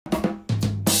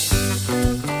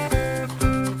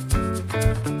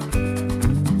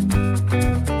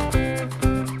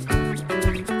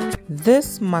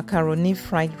This macaroni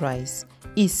fried rice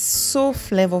is so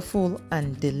flavorful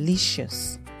and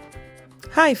delicious.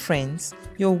 Hi friends,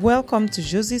 you're welcome to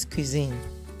Jossy's Cuisine.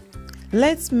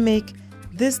 Let's make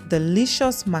this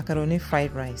delicious macaroni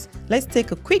fried rice. Let's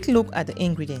take a quick look at the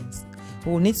ingredients.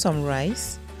 We'll need some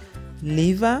rice,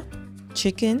 liver,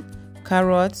 chicken,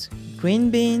 carrots, green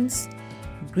beans,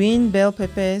 green bell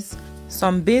peppers,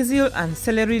 some basil and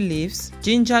celery leaves,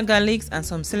 ginger, garlic and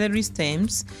some celery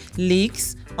stems,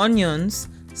 leeks, onions,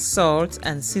 salt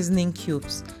and seasoning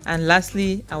cubes, and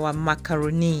lastly our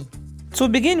macaroni. To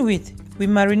begin with, we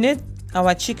marinate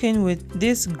our chicken with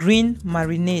this green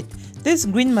marinade. This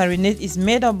green marinade is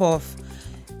made up of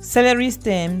celery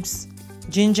stems,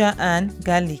 ginger and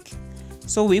garlic.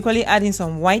 So we equally add in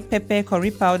some white pepper,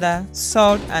 curry powder,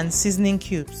 salt and seasoning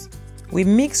cubes. We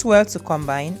mix well to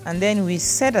combine and then we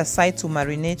set aside to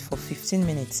marinate for 15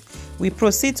 minutes. We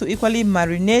proceed to equally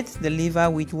marinate the liver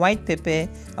with white pepper,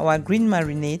 our green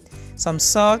marinade, some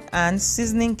salt and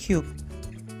seasoning cube.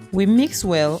 We mix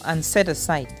well and set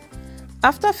aside.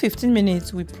 After 15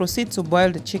 minutes, we proceed to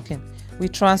boil the chicken. We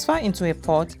transfer into a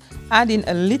pot, add in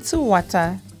a little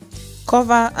water,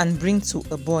 cover and bring to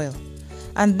a boil.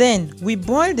 And then we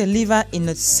boil the liver in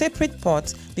a separate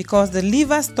pot because the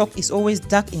liver stock is always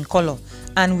dark in color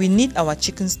and we need our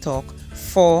chicken stock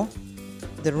for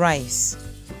the rice.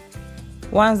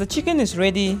 Once the chicken is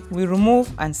ready, we remove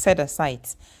and set aside.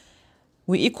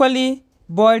 We equally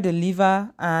boil the liver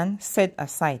and set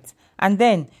aside. And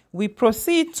then we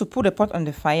proceed to put the pot on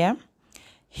the fire,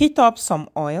 heat up some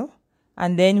oil,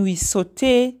 and then we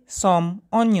saute some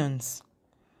onions.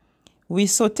 We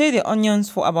saute the onions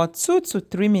for about 2 to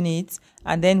 3 minutes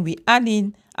and then we add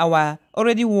in our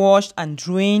already washed and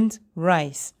drained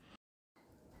rice.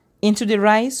 Into the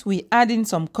rice, we add in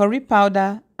some curry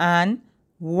powder and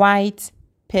white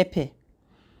pepper.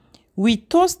 We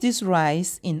toast this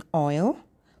rice in oil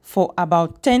for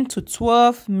about 10 to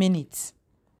 12 minutes.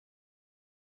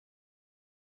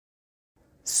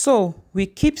 So we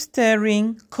keep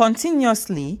stirring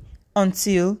continuously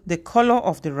until the color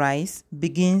of the rice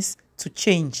begins to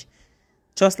change,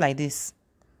 just like this.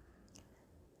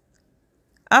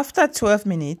 After 12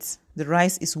 minutes, the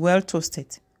rice is well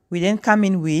toasted. We then come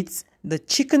in with the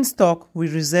chicken stock we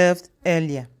reserved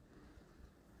earlier.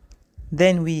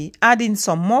 Then we add in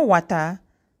some more water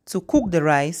to cook the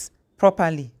rice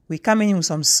properly. We come in with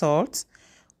some salt,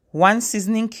 1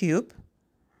 seasoning cube,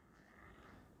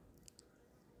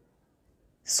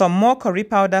 some more curry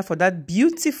powder for that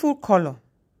beautiful color.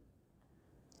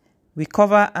 We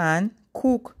cover and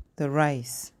cook the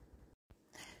rice.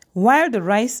 While the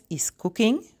rice is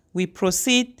cooking, we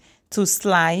proceed to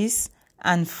slice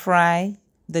and fry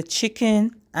the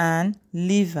chicken and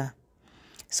liver.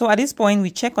 So at this point,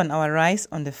 we check on our rice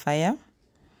on the fire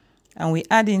and we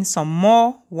add in some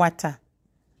more water.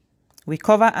 We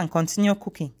cover and continue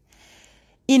cooking.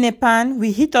 In a pan,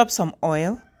 we heat up some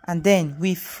oil and then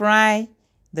we fry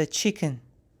the chicken.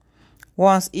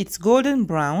 Once it's golden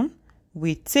brown,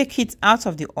 we take it out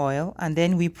of the oil and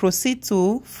then we proceed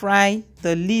to fry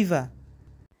the liver.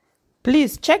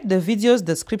 Please check the video's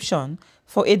description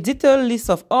for a detailed list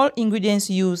of all ingredients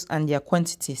used and their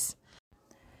quantities.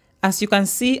 As you can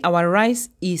see, our rice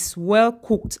is well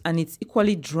cooked and it's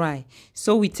equally dry.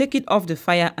 So we take it off the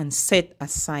fire and set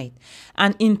aside.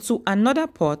 And into another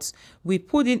pot, we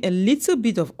put in a little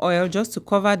bit of oil just to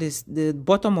cover the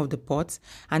bottom of the pot.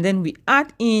 And then we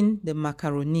add in the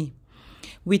macaroni.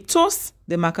 We toast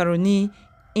the macaroni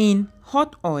in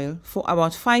hot oil for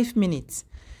about 5 minutes.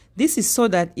 This is so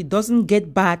that it doesn't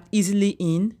get bad easily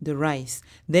in the rice.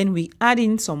 Then we add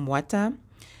in some water,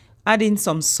 add in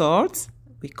some salt.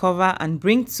 We cover and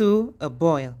bring to a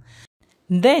boil.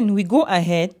 Then we go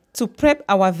ahead to prep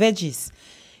our veggies.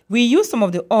 We use some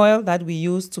of the oil that we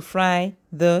use to fry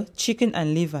the chicken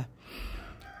and liver.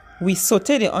 We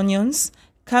saute the onions,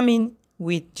 come in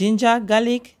with ginger,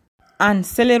 garlic, and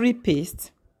celery paste.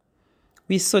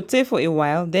 We saute for a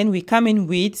while, then we come in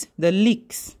with the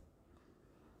leeks.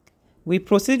 We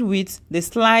proceed with the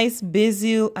sliced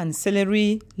basil and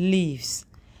celery leaves.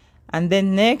 And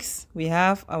then next, we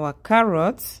have our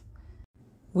carrots.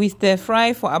 We stir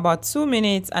fry for about 2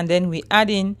 minutes and then we add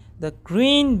in the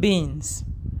green beans.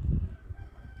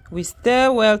 We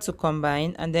stir well to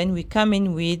combine and then we come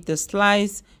in with the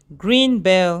sliced green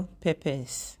bell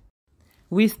peppers.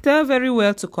 We stir very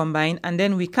well to combine and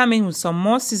then we come in with some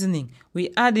more seasoning. We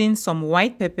add in some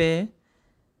white pepper,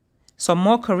 some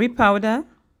more curry powder,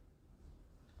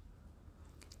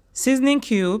 seasoning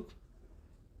cube,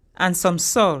 and some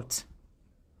salt.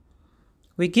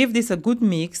 We give this a good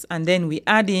mix and then we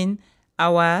add in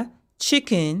our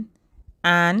chicken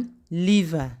and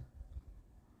liver.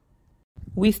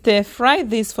 We stir fry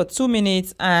this for 2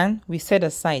 minutes and we set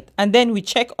aside. And then we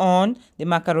check on the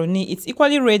macaroni. It's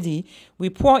equally ready. We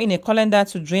pour in a colander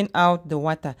to drain out the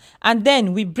water. And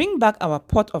then we bring back our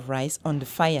pot of rice on the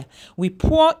fire. We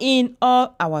pour in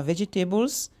all our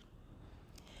vegetables.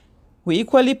 We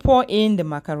equally pour in the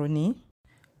macaroni.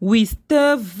 We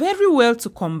stir very well to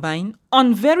combine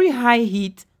on very high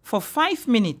heat for 5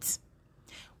 minutes.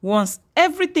 Once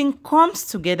everything comes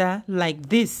together like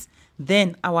this,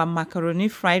 then our macaroni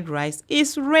fried rice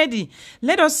is ready.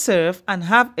 Let us serve and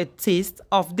have a taste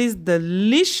of this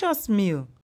delicious meal.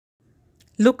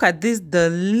 Look at this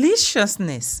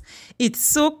deliciousness. It's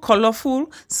so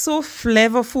colorful, so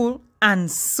flavorful,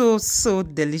 and so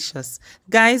delicious.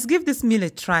 Guys, give this meal a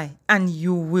try and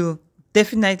you will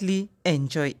definitely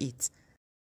enjoy it.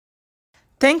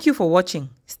 Thank you for watching.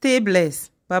 Stay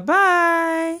blessed.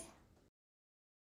 Bye-bye.